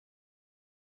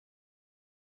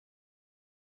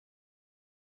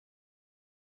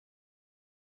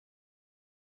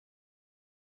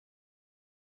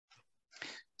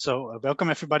So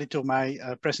welcome everybody to my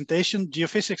presentation,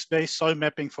 Geophysics-based soil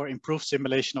mapping for improved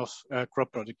simulation of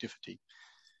crop productivity.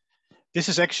 This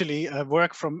is actually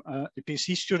work from a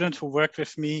PhD student who worked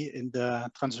with me in the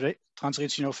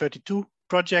Transregional 32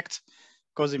 project,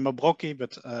 Cosimo Brocchi,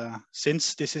 but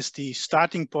since this is the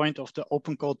starting point of the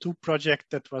Open Call 2 project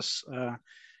that was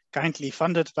kindly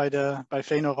funded by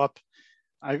PhenoRob,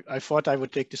 I thought I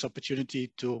would take this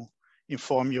opportunity to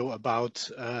inform you about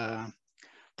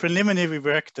preliminary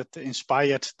work that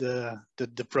inspired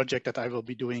the project that I will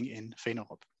be doing in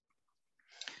PhenoRob.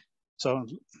 So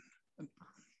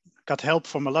got help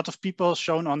from a lot of people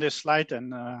shown on this slide,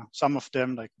 and some of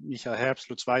them like Michael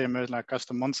Herbst, Lutz Weiermöller,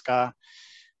 Carsten Monska,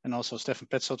 and also Stefan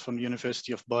Petzold from the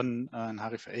University of Bonn and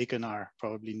Harry Vereken are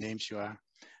probably names you are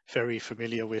very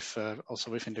familiar with, also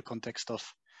within the context of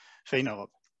PhenoRob.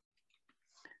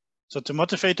 So to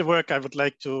motivate the work, I would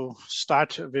like to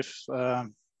start with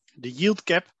the yield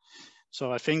gap.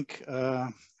 So I think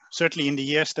certainly in the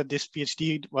years that this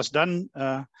PhD was done,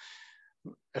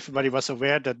 everybody was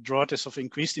aware that drought is of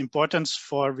increased importance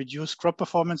for reduced crop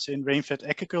performance in rain-fed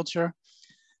agriculture.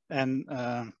 And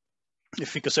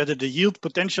if we consider the yield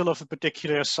potential of a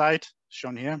particular site,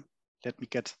 shown here, let me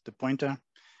get the pointer,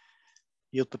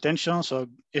 yield potential. So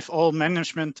if all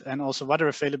management and also water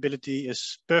availability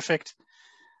is perfect,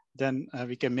 then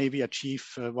we can maybe achieve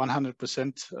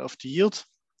 100% of the yield.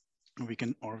 We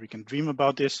can dream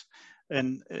about this.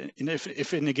 And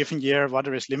if in a given year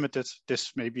water is limited,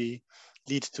 this maybe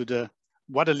leads to the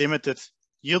water limited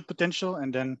yield potential.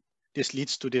 And then this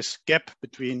leads to this gap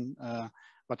between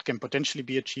what can potentially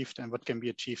be achieved and what can be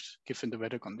achieved given the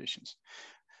weather conditions.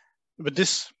 But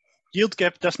this yield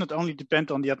gap does not only depend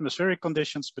on the atmospheric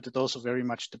conditions, but it also very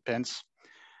much depends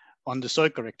on the soil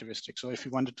characteristics. So if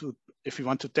we want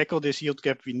to tackle this yield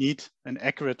gap, we need an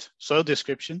accurate soil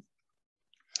description.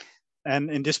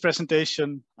 And in this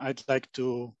presentation, I'd like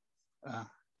to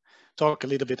talk a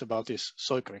little bit about this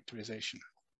soil characterization.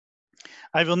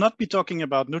 I will not be talking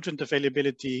about nutrient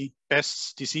availability,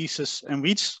 pests, diseases, and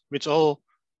weeds, which all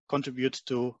contribute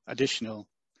to additional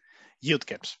yield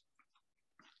gaps.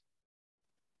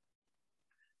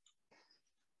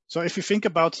 So if you think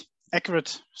about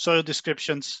accurate soil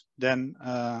descriptions, then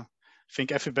I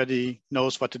think everybody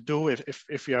knows what to do.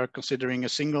 If we are considering a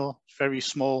single, very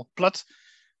small plot,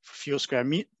 for few square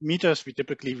meters, we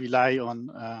typically rely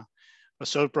on a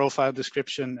soil profile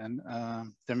description, and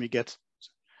then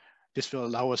this will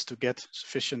allow us to get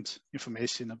sufficient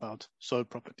information about soil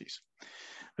properties.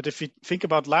 But if we think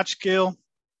about large scale,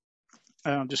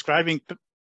 describing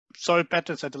soil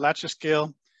patterns at a larger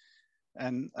scale,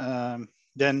 and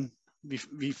then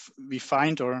we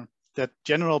find that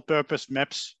general purpose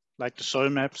maps like the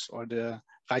soil maps or the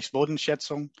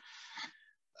Reichsbodenschätzung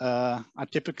are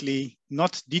typically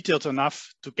not detailed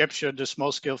enough to capture the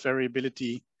small scale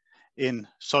variability in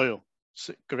soil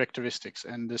characteristics.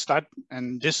 And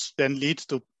this then leads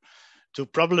to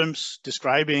problems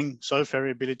describing soil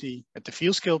variability at the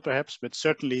field scale perhaps, but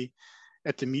certainly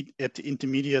at the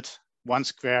intermediate 1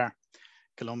 square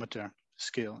kilometer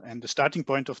scale. And the starting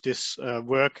point of this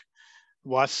work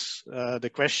was the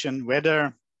question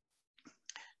whether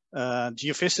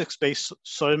geophysics-based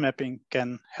soil mapping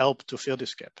can help to fill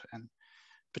this gap. And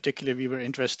particularly, we were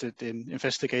interested in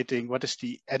investigating what is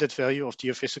the added value of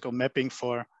geophysical mapping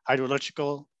for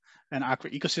hydrological and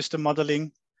agro-ecosystem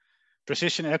modeling,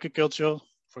 precision agriculture,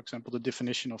 for example, the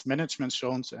definition of management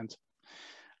zones, and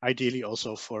ideally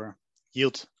also for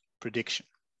yield prediction.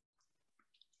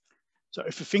 So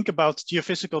if you think about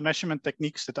geophysical measurement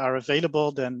techniques that are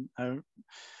available, then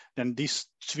these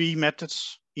three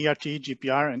methods, ERT,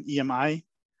 GPR, and EMI,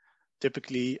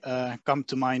 typically come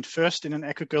to mind first in an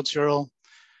agricultural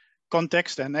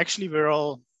context. And actually,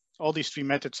 all these three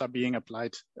methods are being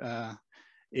applied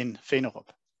in PhenoRob.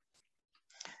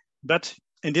 But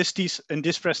in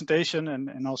this presentation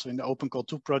and also in the Open Call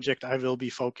 2 project, I will be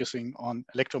focusing on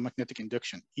electromagnetic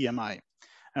induction, EMI.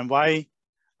 And why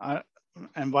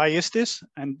is this?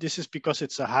 And this is because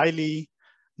it's a highly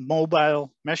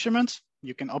mobile measurement.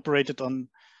 You can operate it on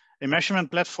a measurement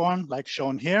platform like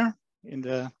shown here in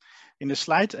the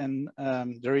slide, and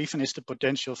there even is the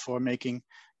potential for making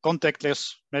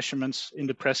contactless measurements in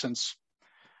the presence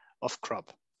of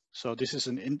crop. So this is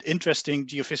an interesting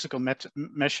geophysical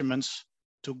measurements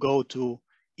to go to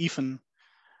even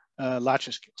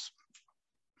larger scales.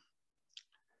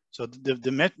 So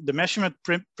the measurement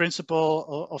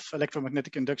principle of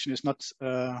electromagnetic induction is not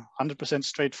 100%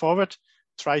 straightforward.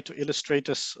 Try to illustrate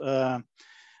this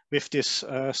with this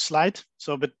slide.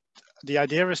 But the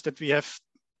idea is that we have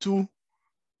two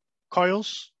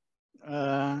coils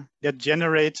that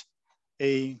generate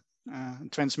a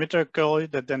transmitter coil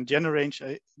that then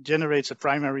generates a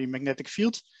primary magnetic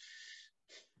field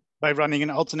by running an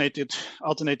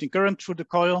alternating current through the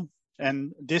coil.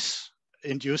 And this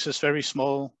induces very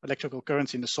small electrical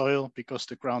currents in the soil because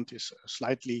the ground is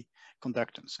slightly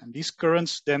conductance. And these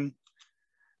currents then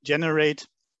generate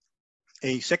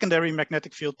a secondary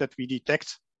magnetic field that we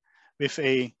detect with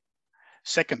a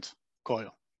second coil.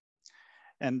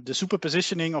 And the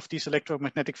superpositioning of these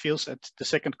electromagnetic fields at the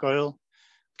second coil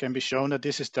can be shown that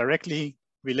this is directly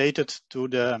related to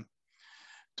the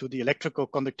electrical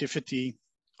conductivity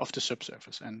of the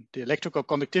subsurface. And the electrical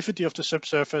conductivity of the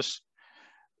subsurface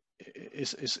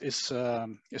is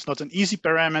not an easy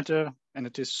parameter, and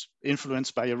it is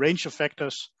influenced by a range of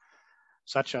factors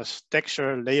such as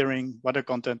texture, layering, water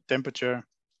content, temperature,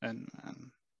 and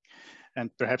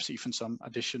perhaps even some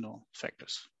additional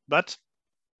factors. But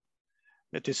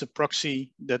it is a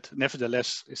proxy that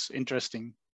nevertheless is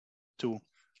interesting to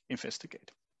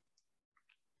investigate.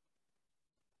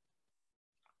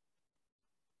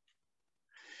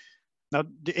 Now,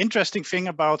 the interesting thing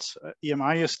about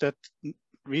EMI is that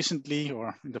recently,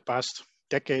 or in the past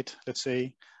decade, let's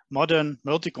say, modern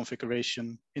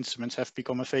multi-configuration instruments have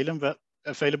become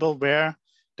available where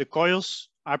the coils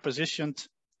are positioned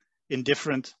in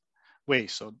different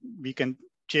ways. So we can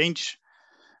change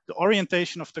the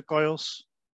orientation of the coils,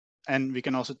 and we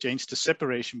can also change the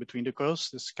separation between the coils.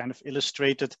 This is kind of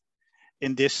illustrated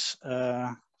in this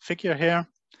figure here.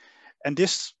 And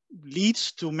this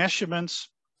leads to measurements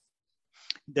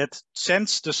that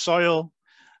sense the soil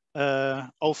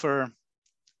over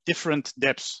different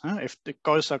depths. If the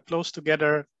coils are close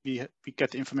together, we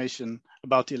get information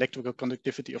about the electrical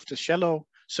conductivity of the shallow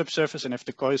subsurface. And if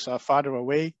the coils are farther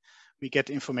away, we get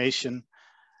information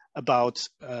about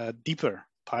deeper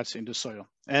parts in the soil.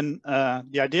 And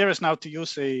the idea is now to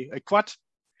use a quad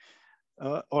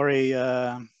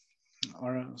or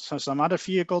some other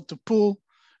vehicle to pool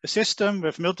a system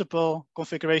with multiple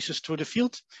configurations through the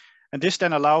field. And this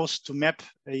then allows to map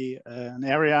an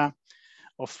area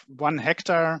of 1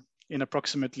 hectare in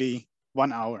approximately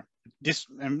 1 hour. This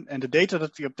and the data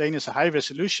that we obtain is a high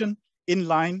resolution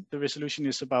inline. The resolution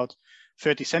is about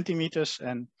 30 centimeters.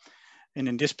 And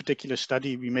in this particular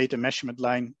study, we made a measurement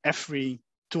line every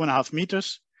 2.5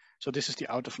 meters. So this is the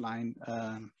out of line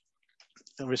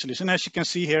resolution. As you can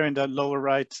see here in the lower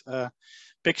right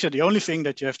picture, the only thing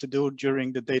that you have to do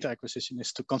during the data acquisition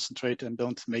is to concentrate and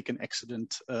don't make an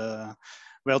accident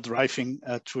while driving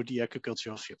through the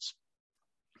agricultural fields.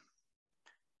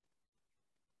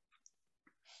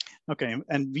 Okay,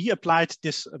 and we applied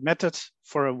this method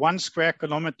for a 1 square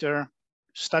kilometer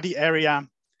study area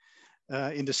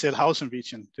in the Seelhausen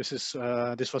region. This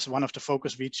was one of the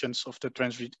focus regions of the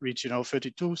Transregional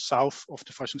 32 south of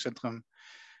the Forschungszentrum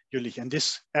Jülich. And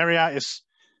this area is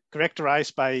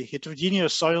characterized by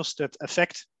heterogeneous soils that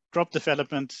affect crop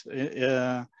development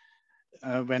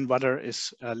when water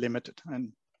is limited.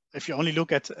 And if you only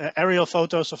look at aerial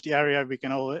photos of the area, we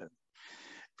can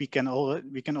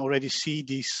already see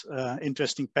these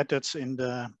interesting patterns in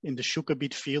the sugar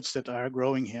beet fields that are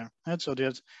growing here. And so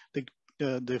there's the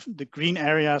green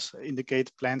areas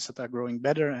indicate plants that are growing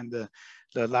better, and the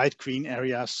light green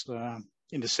areas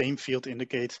in the same field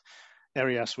indicate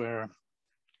areas where,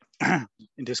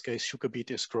 in this case, sugar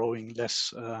beet is growing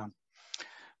less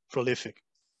prolific.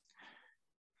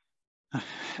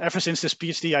 Ever since this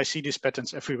PhD, I see these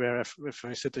patterns everywhere if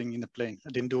I'm sitting in a plane.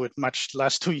 I didn't do it much the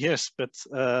last 2 years, but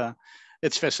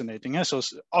it's fascinating. Yeah? So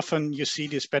often you see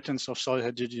these patterns of soil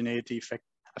heterogeneity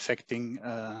affecting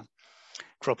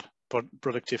crop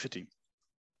productivity.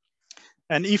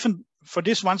 And even for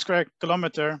this 1 square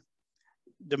kilometer,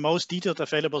 the most detailed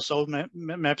available soil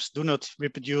maps do not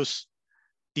reproduce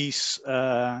this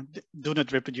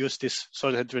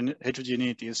soil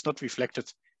heterogeneity. It's not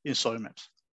reflected in soil maps.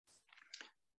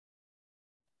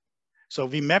 So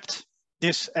we mapped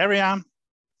this area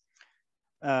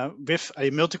with a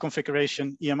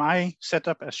multi-configuration EMI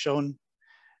setup as shown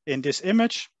in this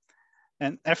image.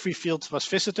 And every field was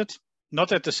visited,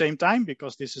 not at the same time,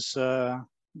 because this is, I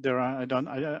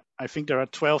think there are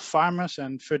 12 farmers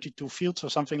and 32 fields or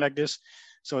something like this.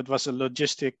 So it was a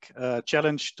logistic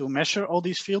challenge to measure all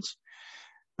these fields.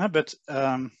 But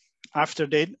after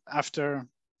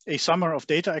a summer of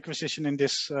data acquisition in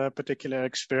this particular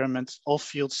experiment, all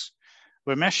fields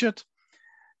were measured.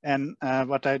 And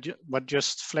what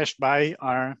just flashed by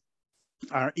are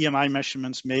EMI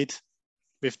measurements made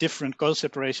with different coil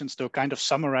separations, though kind of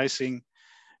summarizing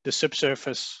the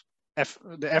subsurface,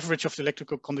 the average of the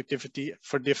electrical conductivity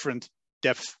for different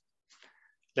depth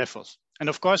levels. And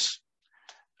of course,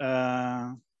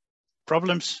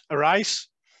 problems arise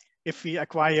if we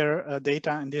acquire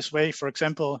data in this way. For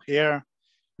example, here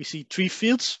we see 3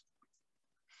 fields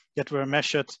that were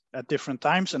measured at different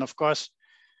times. And of course,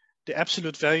 the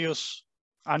absolute values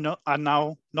are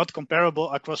now not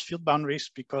comparable across field boundaries,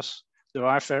 because there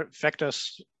are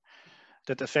factors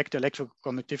that affect electrical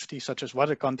conductivity, such as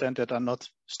water content, that are not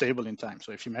stable in time.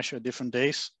 So if you measure different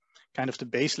days, kind of the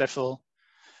base level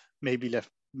may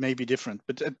be different.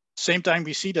 But at the same time,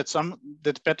 we see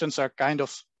that patterns are kind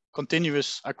of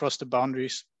continuous across the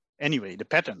boundaries anyway, the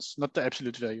patterns, not the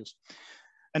absolute values.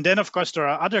 And then, of course, there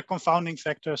are other confounding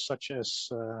factors, such as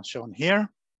shown here.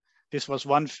 This was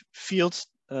one field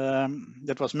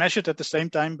that was measured at the same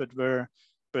time, but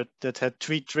that had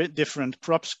 3 different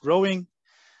crops growing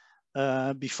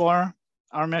before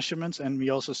our measurements. And we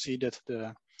also see that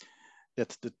the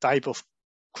type of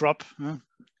crop,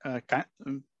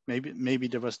 maybe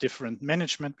there was different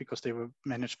management because they were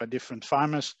managed by different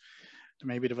farmers.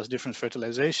 Maybe there was different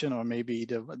fertilization, or maybe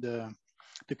the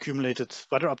accumulated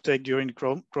water uptake during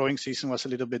the growing season was a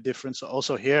little bit different. So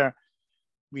also here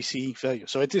we see value.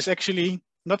 So it is actually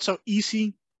not so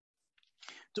easy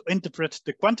to interpret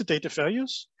the quantitative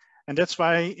values. And that's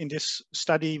why in this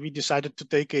study, we decided to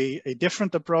take a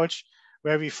different approach,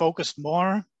 where we focused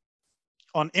more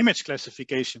on image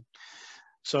classification.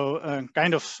 So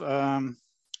kind of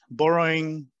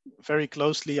borrowing very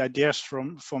closely ideas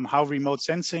from how remote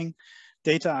sensing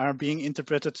data are being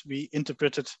interpreted. We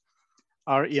interpreted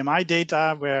our EMI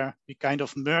data, where we kind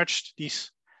of merged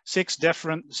these 6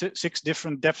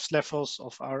 different depth levels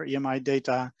of our EMI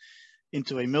data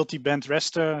into a multi-band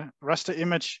raster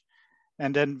image.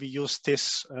 And then we used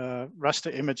this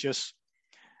raster images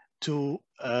for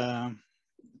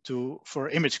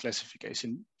image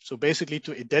classification. So basically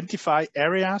to identify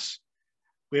areas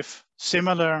with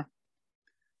similar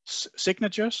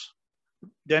signatures,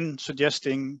 then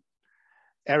suggesting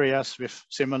areas with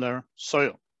similar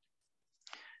soil.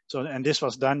 So, and this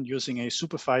was done using a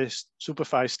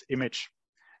supervised image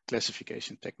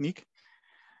classification technique.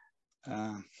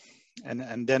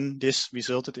 And then this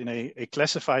resulted in a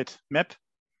classified map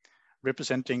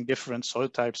representing different soil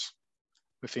types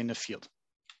within a field.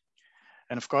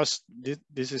 And of course,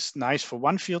 this is nice for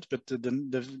one field, but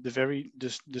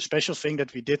the special thing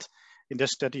that we did in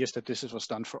this study is that this was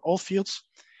done for all fields.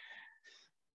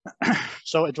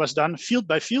 So it was done field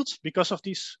by field because of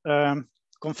these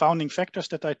confounding factors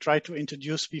that I tried to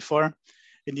introduce before.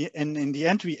 In the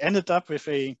end, we ended up with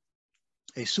a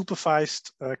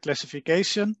supervised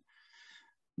classification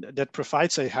that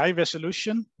provides a high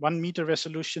resolution, 1 meter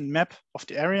resolution map of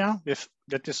the area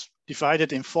that is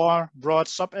divided in 4 broad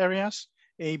sub areas,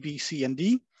 A, B, C, and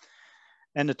D,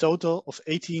 and a total of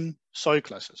 18 soil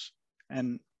classes.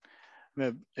 And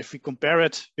if we compare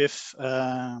it with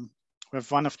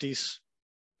one of these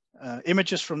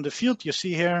images from the field, you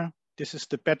see here, this is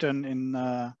the pattern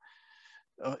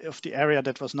of the area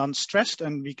that was non-stressed,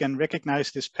 and we can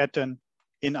recognize this pattern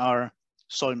in our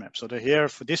soil map. So here,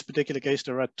 for this particular case,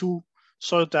 there are 2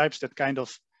 soil types that kind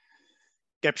of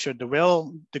capture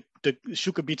the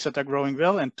sugar beets that are growing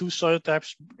well, and 2 soil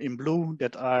types in blue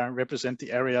that represent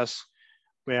the areas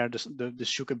where the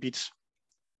sugar beets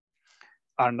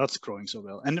are not growing so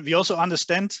well. And we also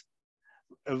understand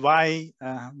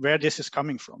where this is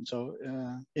coming from. So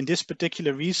in this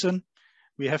particular region,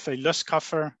 we have a loess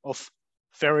cover of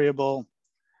variable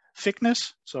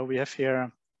thickness. So we have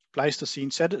here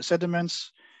Pleistocene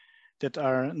sediments that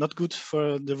are not good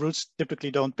for the roots, typically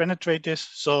don't penetrate this.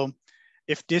 So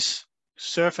if this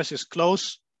surface is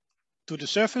close to the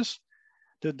surface,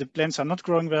 the plants are not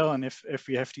growing well. And if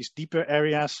we have these deeper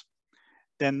areas,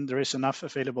 then there is enough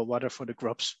available water for the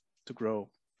crops to grow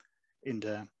in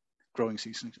the growing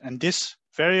season. And this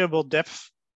variable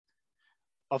depth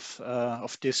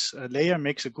of this layer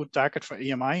makes a good target for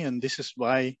EMI. And this is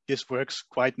why this works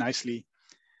quite nicely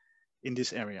in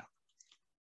this area.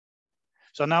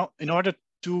 So now, in order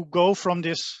to go from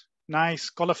this nice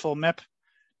colorful map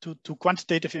to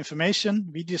quantitative information,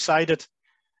 we decided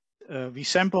we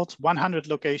sampled 100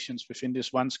 locations within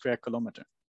this 1 square kilometer.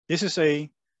 This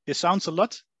sounds a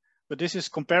lot, but this is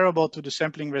comparable to the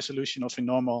sampling resolution of a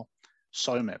normal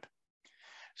soil map.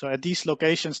 So at these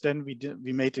locations, then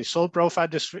we made a soil profile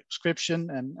description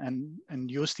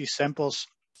and used these samples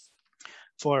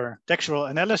for textural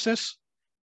analysis.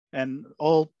 And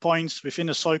all points within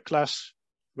a soil class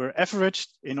were averaged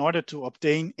in order to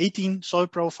obtain 18 soil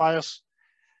profiles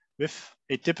with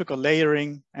a typical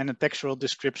layering and a textural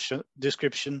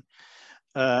description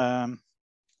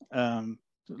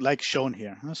like shown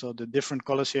here. So the different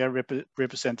colors here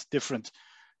represent different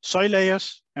soil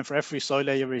layers, and for every soil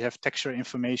layer we have texture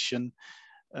information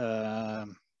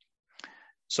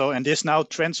So, and this now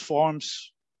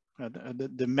transforms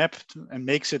the map and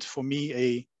makes it for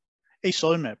me a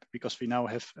soil map, because we now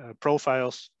have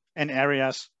profiles and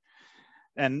areas,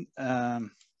 and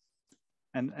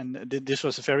this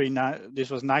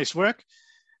was nice work.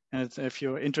 And if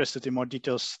you're interested in more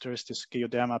details, there is this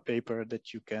Geoderma paper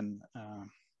that you can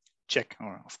check,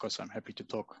 or of course I'm happy to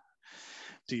talk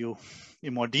to you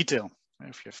in more detail.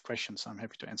 If you have questions, I'm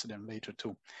happy to answer them later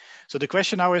too. So the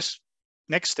question now is,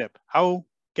 next step, how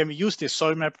can we use this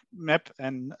soil map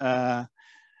and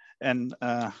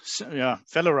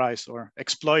valorize or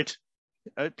exploit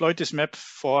this map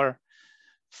for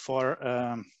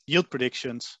yield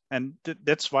predictions? And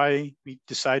that's why we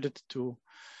decided to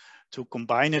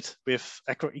combine it with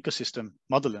agro-ecosystem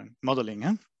modeling.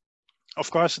 Huh?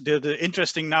 Of course, the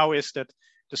interesting now is that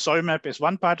the soil map is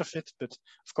one part of it, but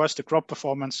of course the crop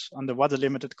performance under water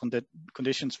limited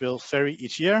conditions will vary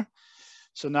each year.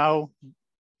 So now,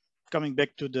 coming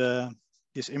back to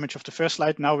this image of the first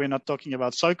slide, now we're not talking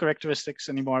about soil characteristics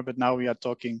anymore, but now we are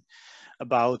talking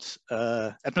about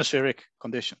atmospheric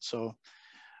conditions. So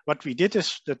what we did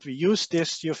is that we used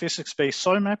this geophysics-based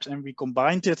soil maps and we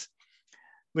combined it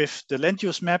with the land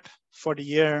use map for the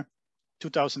year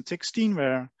 2016,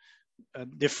 where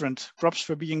different crops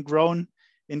were being grown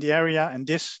in the area. And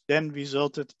this then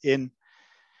resulted in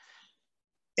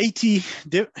 80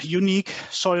 unique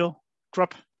soil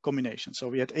crop combinations. So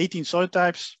we had 18 soil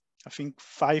types, I think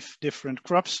 5 different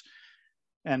crops,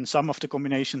 and some of the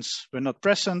combinations were not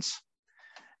present.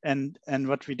 And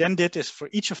what we then did is, for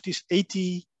each of these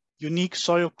 80 unique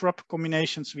soil crop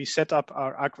combinations, we set up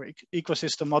our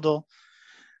agro-ecosystem model.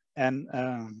 And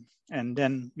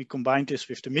then we combined this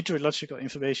with the meteorological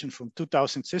information from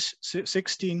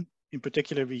 2016. In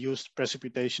particular, we used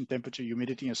precipitation, temperature,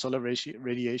 humidity, and solar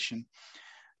radiation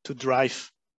to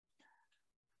drive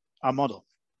our model.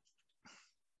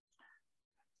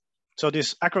 So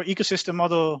this agro-ecosystem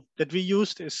model that we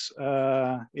used is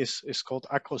called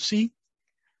AgroC.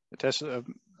 It has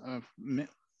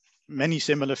many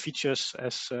similar features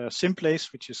as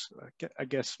Simplace, which is, I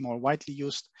guess, more widely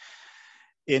used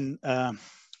in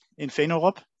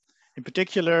PhenoRob. In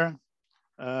particular,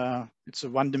 it's a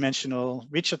one-dimensional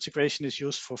Richards equation is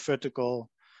used for vertical,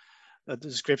 the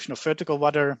description of vertical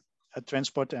water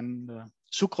transport, and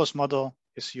sucrose model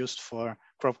is used for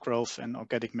crop growth and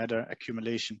organic matter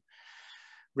accumulation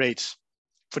rates.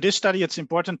 For this study, it's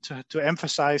important to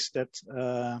emphasize that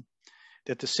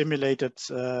that the simulated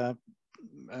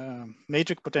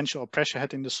matrix potential or pressure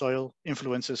head in the soil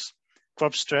influences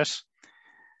crop stress,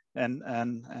 and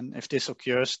if this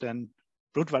occurs, then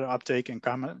root water uptake and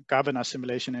carbon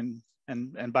assimilation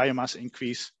and biomass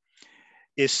increase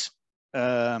is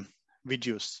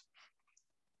reduced.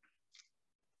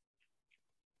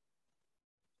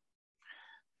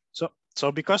 So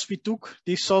because we took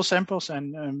these soil samples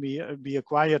and we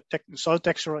acquired soil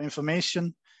textural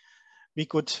information, we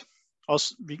could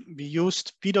also we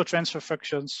used pedo transfer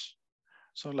functions,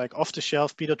 so like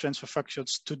off-the-shelf pedo transfer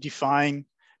functions, to define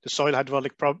the soil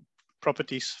hydraulic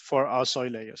properties for our soil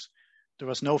layers. There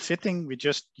was no fitting. We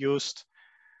just used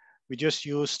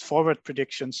forward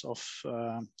predictions of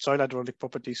soil hydraulic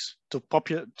properties to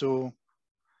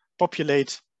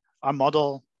populate our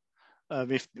model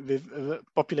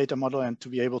populate a model and to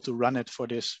be able to run it for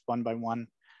this 1 by 1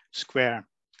 square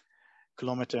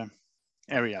kilometer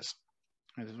areas.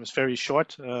 And it was very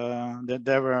short.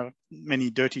 There were many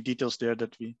dirty details there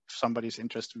that if somebody's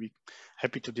interested, we're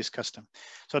happy to discuss them.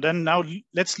 So then now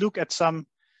let's look at some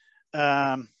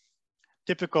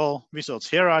typical results.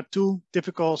 Here are 2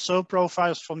 typical soil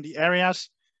profiles from the areas.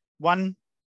 One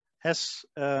has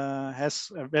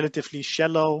relatively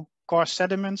shallow coarse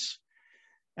sediments,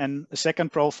 and a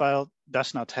second profile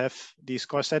does not have these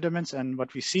coarse sediments. And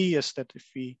what we see is that if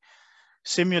we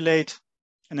simulate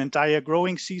an entire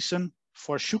growing season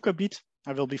for sugar beet,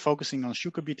 I will be focusing on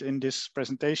sugar beet in this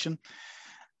presentation,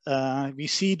 we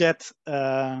see that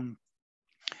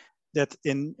that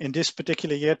in this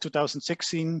particular year,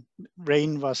 2016,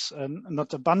 rain was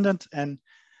not abundant, and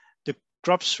the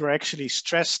crops were actually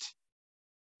stressed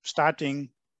starting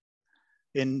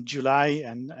in July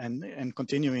and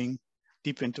continuing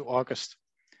deep into August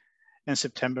and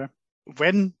September,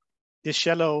 when these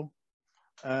shallow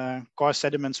coarse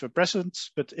sediments were present.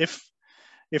 But if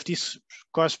these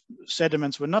coarse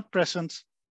sediments were not present,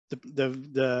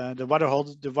 the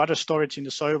water storage in the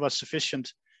soil was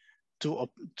sufficient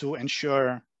to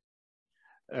ensure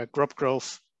crop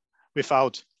growth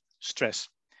without stress.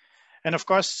 And of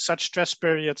course, such stress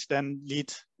periods then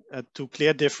lead to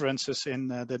clear differences in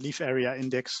the leaf area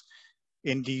index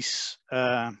in these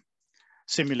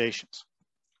simulations.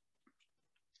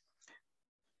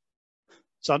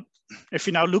 So if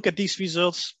we now look at these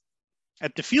results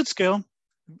at the field scale,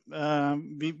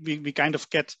 we kind of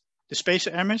get the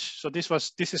spatial image. So this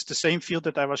is the same field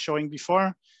that I was showing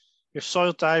before with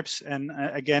soil types, and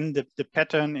again the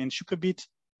pattern in sugar beet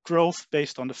growth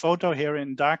based on the photo here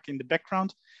in dark in the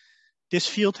background. This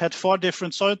field had 4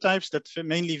 different soil types that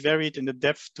mainly varied in the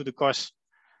depth to the coarse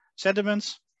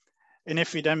sediments. And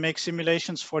if we then make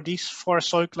simulations for these 4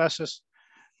 soil classes,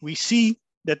 we see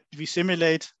that we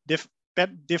simulate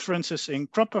differences in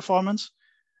crop performance.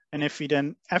 And if we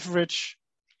then average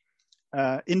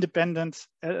independent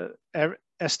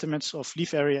estimates of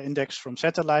leaf area index from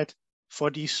satellite for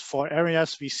these 4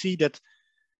 areas, we see that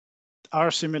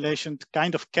our simulation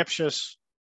kind of captures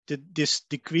this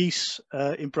decrease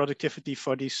in productivity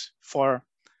for these 4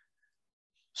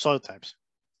 soil types.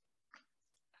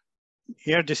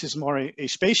 Here, this is more a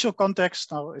spatial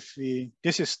context. Now, if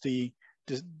you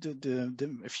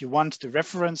want the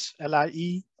reference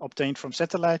LIE obtained from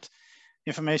satellite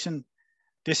information,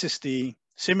 this is the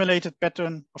simulated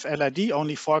pattern of LID,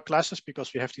 only 4 classes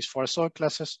because we have these 4 soil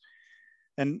classes.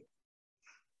 And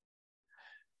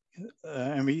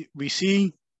we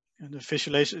see, and the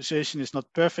visualization is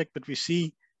not perfect, but we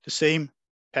see the same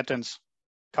patterns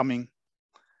coming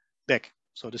back.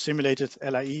 So the simulated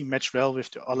LIE match well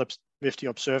with the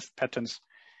observed patterns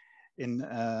in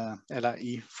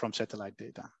LIE from satellite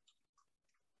data.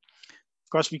 Of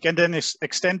course, we can then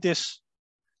extend this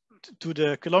to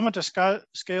the kilometer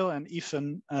scale, and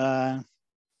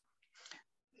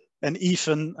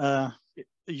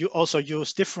you also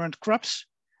use different crops.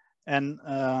 And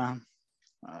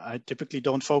I typically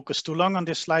don't focus too long on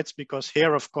these slides because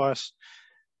here, of course,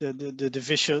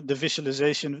 the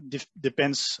visualization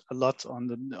depends a lot on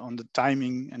the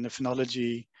timing and the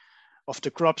phenology of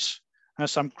the crops.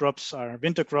 Some crops are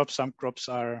winter crops, some crops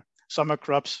are summer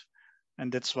crops,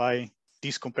 and that's why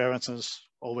these comparisons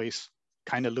always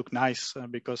kind of look nice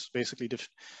because basically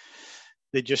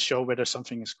they just show whether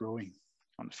something is growing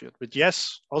on the field. But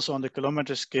yes, also on the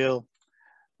kilometer scale,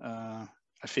 I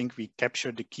think we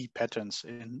capture the key patterns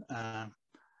in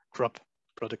crop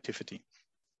productivity.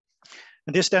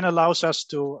 And this then allows us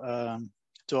to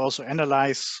also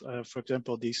analyze, for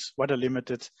example, these water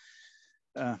limited,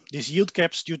 these yield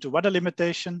gaps due to water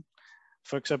limitation.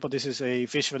 For example, this is a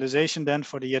visualization then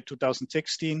for the year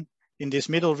 2016 in this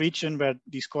middle region where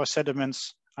these coarse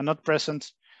sediments are not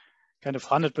present. Kind of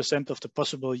 100% of the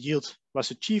possible yield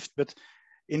was achieved, but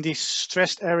in these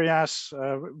stressed areas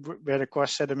where the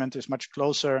coarse sediment is much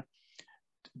closer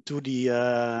to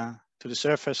the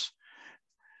surface,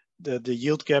 the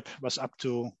yield gap was up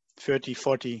to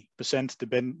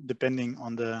 30–40% depending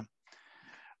on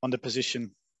the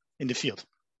position in the field.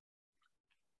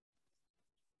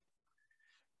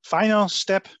 Final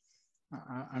step.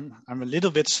 I'm a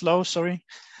little bit slow, sorry.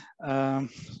 But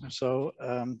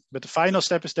the final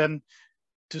step is then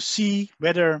to see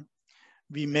whether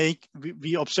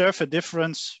we observe a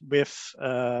difference with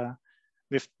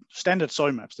standard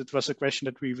soil maps. That was a question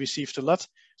that we received a lot.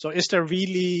 So is there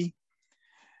really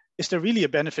a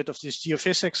benefit of this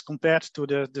geophysics compared to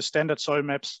the standard soil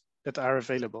maps that are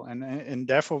available? And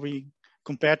therefore we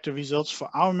compared the results for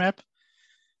our map,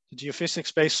 the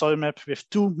geophysics-based soil map, with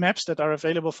 2 maps that are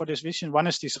available for this vision. One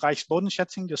is this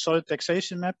Reichsbodenschätzung, the soil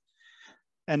taxation map,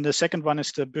 and the second one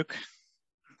is the BUC.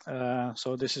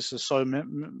 So this is a soil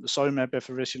map with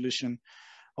a resolution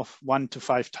of 1 to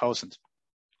 5,000.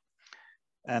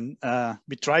 And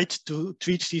we tried to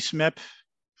treat this map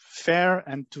fair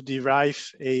and to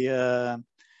derive a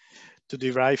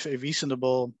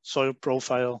reasonable soil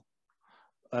profile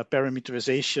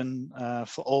parameterization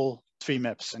for all 3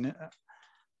 maps. And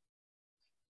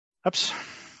oops,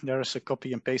 there is a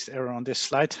copy and paste error on this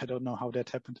slide. I don't know how that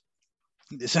happened.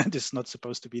 This is not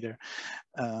supposed to be there.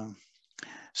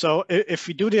 So if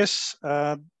we do this,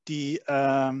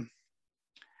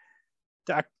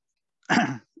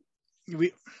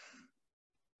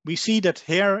 we see that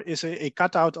here is a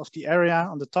cutout of the area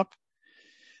on the top.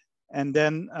 And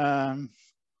then,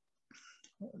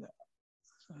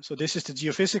 so this is the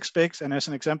geophysics-based, and as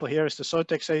an example here is the soil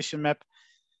taxation map.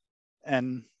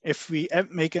 And if we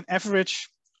make an average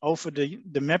over the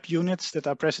map units that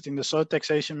are present in the soil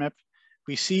taxation map,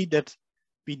 we see that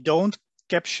we don't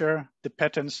capture the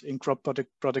patterns in crop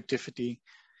productivity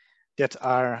that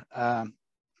are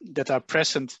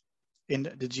present in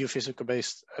the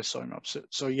geophysical-based soil maps.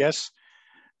 So yes,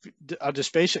 the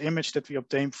spatial image that we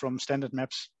obtain from standard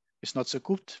maps is not so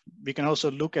good. We can also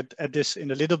look at this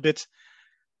in a little bit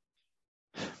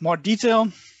more detail.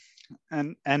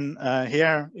 And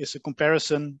here is a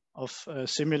comparison of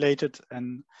simulated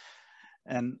and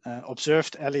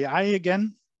observed LEI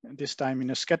again, this time in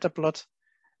a scatter plot.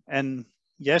 And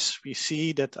yes, we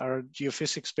see that our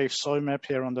geophysics-based soil map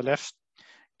here on the left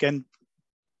can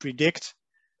predict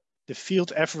the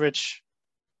field average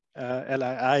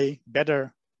LII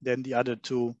better than the other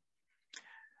two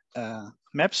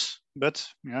maps. But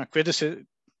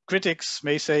critics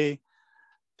may say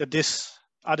that these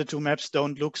other two maps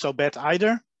don't look so bad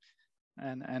either.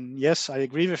 And yes, I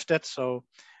agree with that. So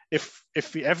if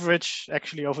we average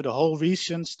actually over the whole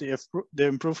regions, the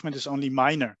improvement is only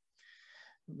minor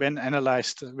when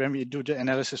analyzed, when we do the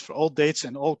analysis for all dates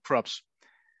and all crops.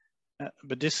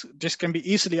 But this can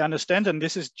be easily understood, and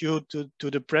this is due to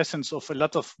the presence of a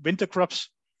lot of winter crops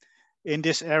in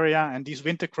this area, and these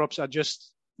winter crops are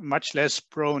just much less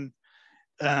prone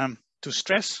to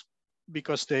stress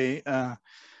because they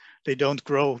don't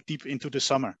grow deep into the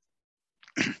summer.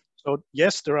 So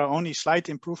yes, there are only slight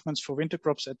improvements for winter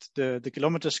crops at the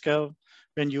kilometer scale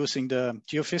when using the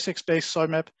geophysics-based soil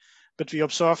map, but we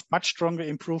observed much stronger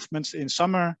improvements in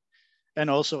summer and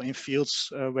also in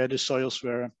fields where the soils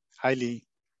were highly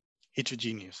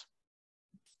heterogeneous.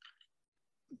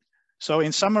 So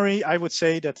in summary, I would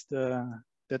say that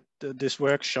this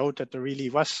work showed that there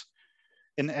really was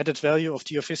an added value of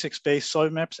geophysics-based soil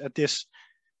maps at this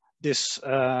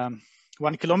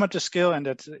 1 kilometer scale, and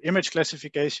that image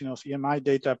classification of EMI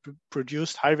data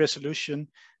produced high resolution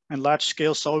and large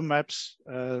scale soil maps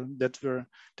that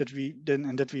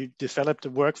we developed a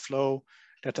workflow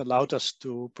that allowed us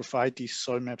to provide these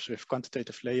soil maps with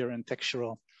quantitative layer and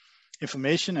textural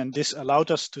information. And this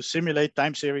allowed us to simulate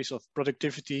time series of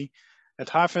productivity at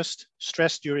harvest,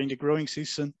 stress during the growing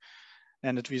season,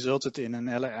 and it resulted in an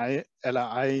LII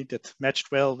that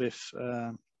matched well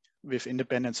with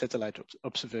independent satellite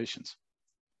observations.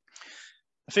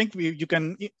 I think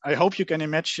I hope you can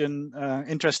imagine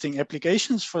interesting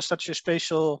applications for such a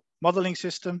spatial modeling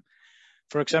system.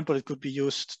 For example, it could be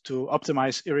used to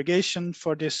optimize irrigation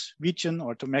for this region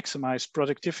or to maximize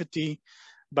productivity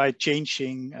by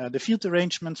changing the field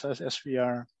arrangements as we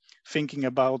are thinking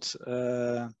about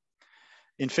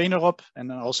in PhenoRob,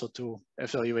 and also to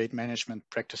evaluate management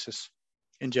practices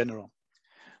in general.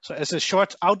 So as a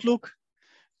short outlook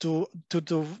to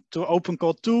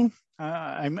OpenCall 2,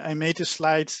 I made a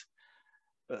slide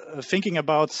thinking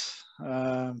about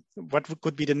what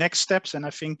could be the next steps, and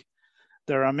I think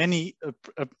there are many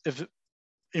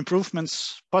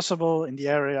improvements possible in the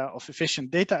area of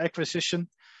efficient data acquisition.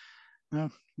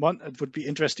 One, it would be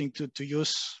interesting to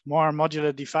use more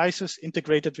modular devices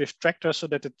integrated with tractors so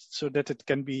that it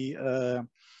can be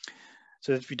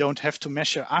so that we don't have to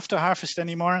measure after harvest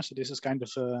anymore. So this is kind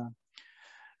of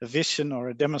a vision or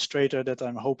a demonstrator that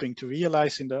I'm hoping to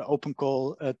realize in the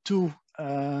OpenCall 2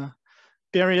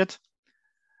 period.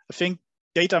 I think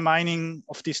data mining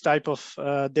of this type of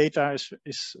data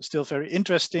is still very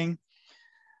interesting.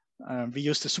 We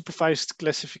use the supervised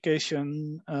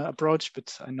classification approach,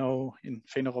 but I know in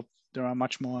PhenoRob there are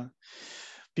much more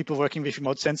people working with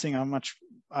remote sensing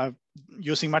are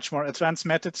using much more advanced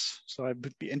methods. So it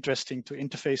would be interesting to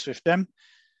interface with them.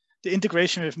 The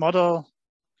integration with model,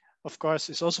 of course,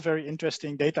 is also very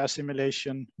interesting. Data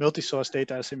assimilation, multi-source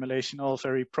data assimilation, all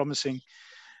very promising.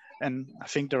 And I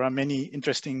think there are many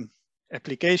interesting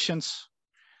applications.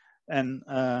 And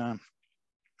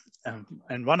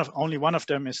only one of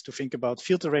them is to think about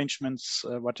field arrangements,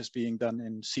 what is being done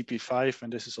in CP5,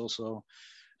 and this is also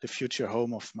the future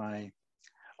home of my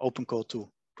OpenCall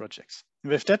 2 projects.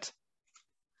 And with that,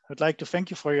 I'd like to thank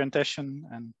you for your attention,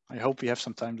 and I hope we have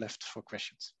some time left for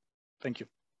questions. Thank you.